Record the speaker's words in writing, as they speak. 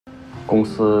公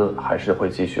司还是会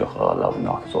继续和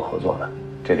WhyWomenLove 做合作的，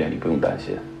这点你不用担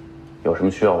心。有什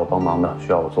么需要我帮忙的，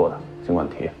需要我做的，尽管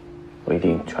提，我一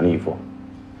定全力以赴。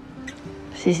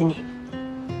谢谢你。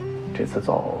这次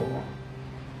走，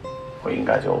我应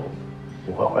该就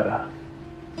不会回来了。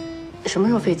什么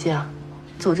时候飞机啊？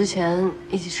走之前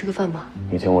一起吃个饭吧。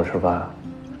你请我吃饭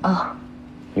啊？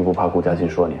你不怕顾嘉欣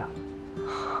说你啊？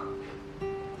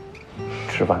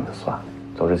吃饭就算了，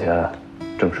走之前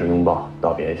正式拥抱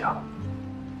道别一下吧。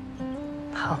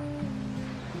好。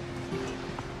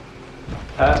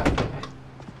哎，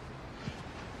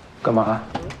干嘛？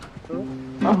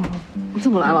哦，你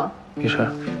怎么来了？没事，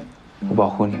我保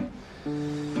护你。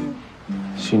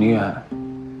许宁远，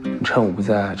你趁我不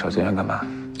在找江月干嘛？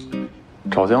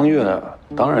找江月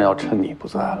当然要趁你不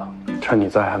在了，趁你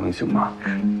在还能行吗？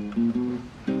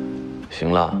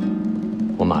行了，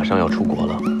我马上要出国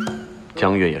了，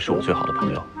江月也是我最好的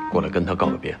朋友，过来跟他告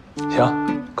个别。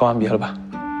行，告完别了吧，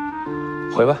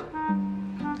回吧。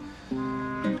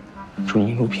祝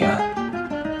你一路平安。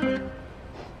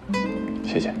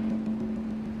谢谢。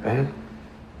哎，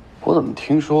我怎么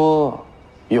听说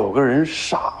有个人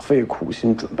煞费苦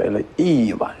心准备了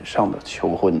1晚上的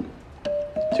求婚，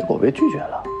结果被拒绝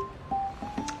了？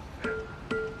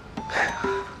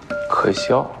可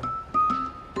笑。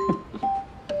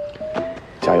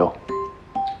加油！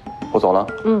我走了。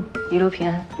一路平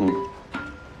安。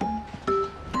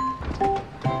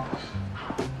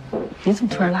你怎么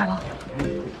突然来了？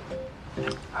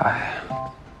哎，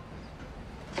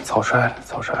草率了，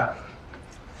草率了。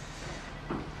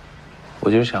我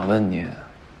就是想问你，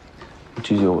你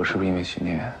拒绝我是不是因为许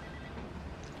宁远？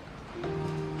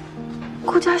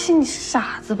顾嘉欣，你是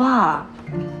傻子吧？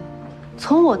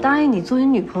从我答应你做你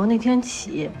女朋友那天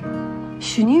起，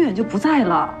许宁远就不在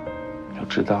了。我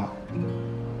知道，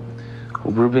我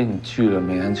不是被你拒了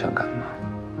没安全感吗？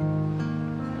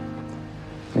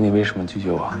那你为什么拒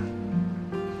绝我？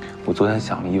我昨天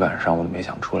想了1晚上，我都没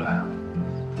想出来。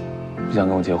不想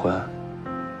跟我结婚？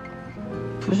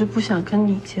不是不想跟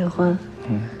你结婚，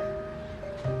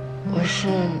我是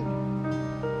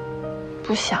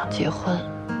不想结婚。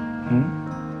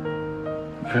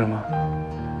为什么？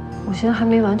我现在还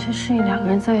没完全适应2个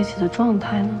人在一起的状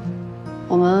态呢。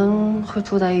我们会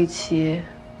住在一起，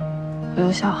会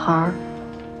有小孩，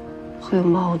会有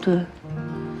矛盾，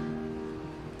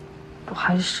我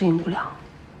还是适应不了。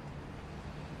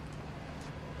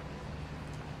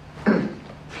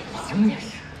行也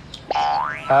是。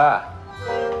哎，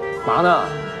嘛呢？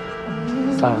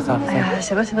算了，哎呀，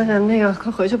行了，那个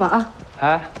快回去吧啊！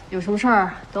哎，有什么事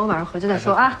儿等我晚上回去再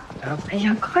说啊！哎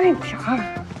呀，快点儿！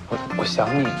我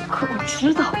想你。可我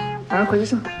知道，晚上回去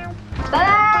说。拜拜。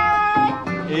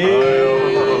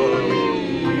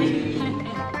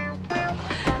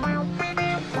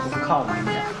看我们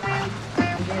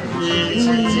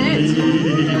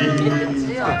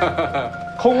只有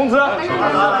扣工资。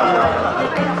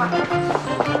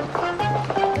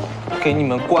给你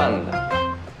们惯的。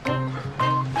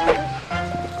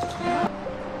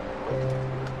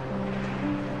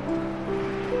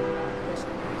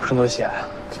郑多喜，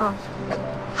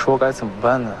说我该怎么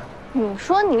办呢？你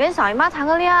说你跟小姨妈谈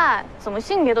个恋爱，怎么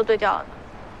性别都对调了呢？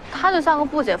他就像个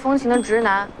不解风情的直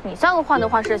男，你像个患得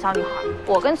患失的小女孩。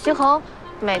我跟齐衡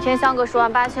每天相隔10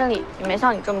万8千里，也没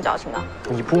像你这么矫情的。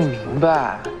你不明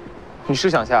白，你试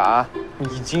想下啊，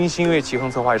你精心为齐衡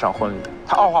策划一场婚礼，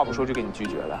他2话不说就给你拒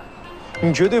绝了，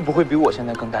你绝对不会比我现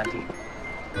在更淡定。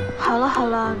好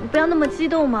了，你不要那么激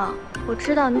动嘛，我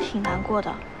知道你挺难过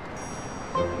的。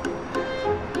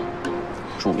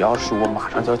主要是我马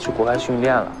上就要去国外训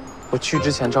练了，我去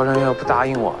之前赵正月要不答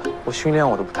应我，我训练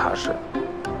我都不踏实。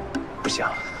不行，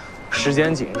时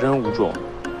间紧，任务重，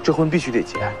这婚必须得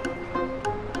结。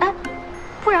哎，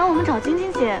不然我们找晶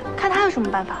晶姐，看她有什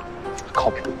么办法。靠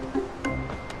谱。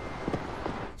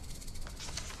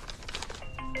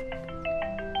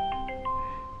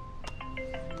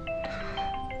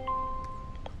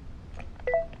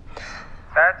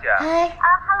哎，姐。哎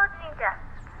，Hello， 晶晶姐。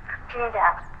晶晶姐，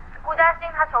顾嘉欣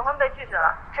她求婚被拒绝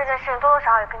了，这件事情多多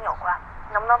少少也跟你有关，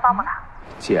你能不能帮帮她？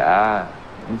姐，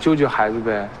你救救孩子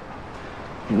呗。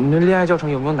你那恋爱教程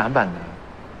有没有男版的？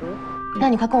那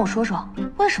你快跟我说说，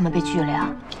为什么被拒了呀？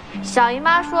小姨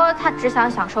妈说她只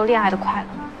想享受恋爱的快乐。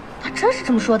她真是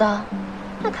这么说的？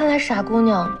那看来傻姑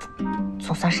娘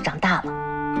总算是长大了。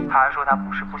她还说她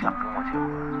不是不想跟我结婚，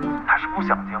她是不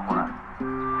想结婚。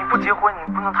你不结婚，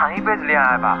你不能谈一辈子恋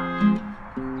爱吧？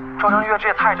赵正月这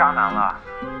也太渣男了。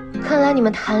看来你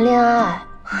们谈恋爱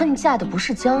恨嫁的不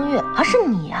是江月，而是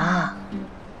你啊。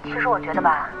其实我觉得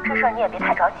吧，这事儿你也别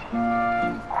太着急。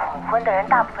恐婚的人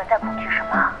大部分在恐惧什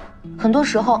么？很多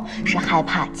时候是害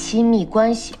怕亲密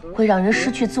关系会让人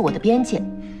失去自我的边界，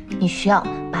你需要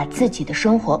把自己的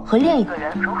生活和另一个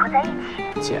人融合在一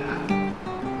起。姐，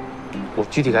我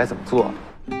具体该怎么做？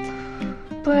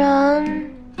不然，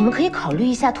你们可以考虑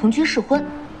一下同居试婚，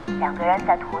两个人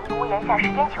在同一屋檐下时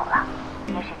间久了，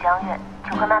也许江月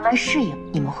就会慢慢适应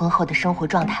你们婚后的生活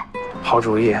状态。好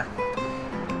主意。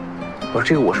不是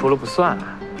这个我说了不算，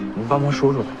你帮忙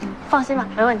说说呗。放心吧，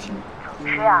没问题。总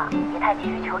之啊，别太急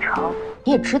于求成。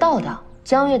你也知道的，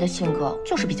江月的性格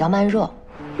就是比较慢热。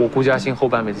我顾家兴后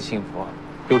半辈子幸福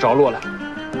又着落了，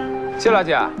谢了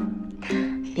姐。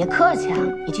别客气啊，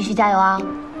你继续加油啊！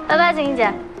拜拜，静怡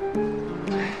姐。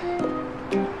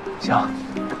行，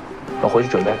我回去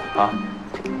准备了啊，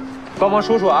帮忙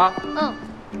说说啊。嗯。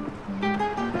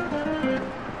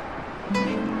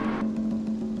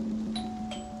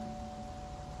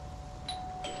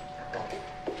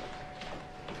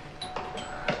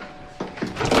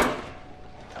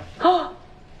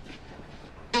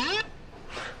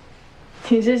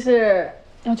你这是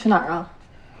要去哪儿啊？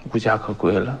无家可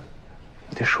归了，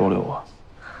你得收留我。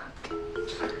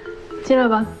进来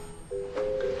吧。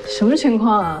什么情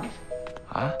况啊？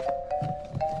啊，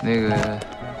那个，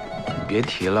你别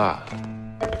提了，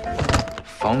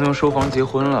房东收房结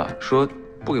婚了，说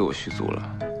不给我续租了，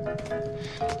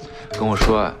跟我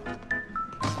说，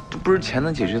这不是钱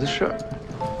能解决的事儿。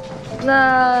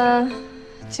那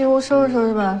进屋收拾收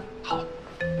拾吧。好，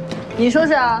你收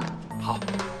拾啊。好。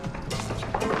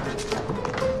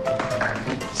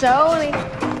手里。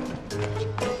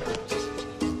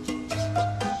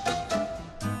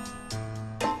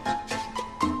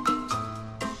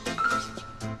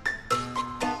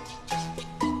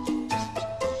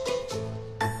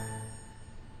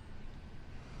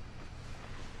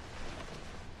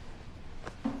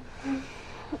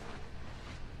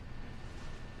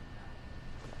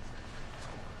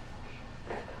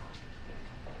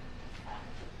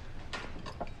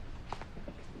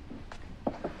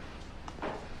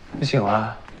你醒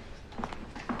了？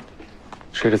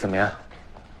睡得怎么样？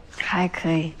还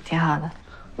可以，挺好的。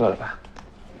饿了吧？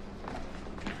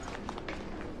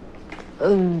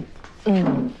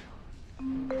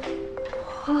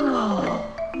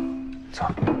走。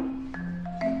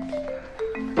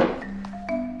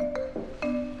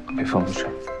别疯了睡。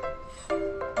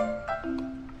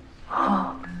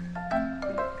啊。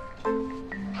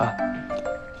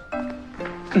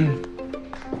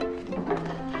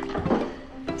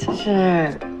这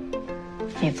是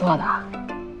你做的啊？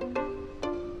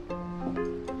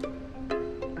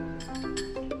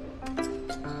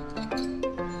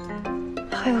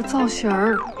还有造型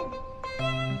儿。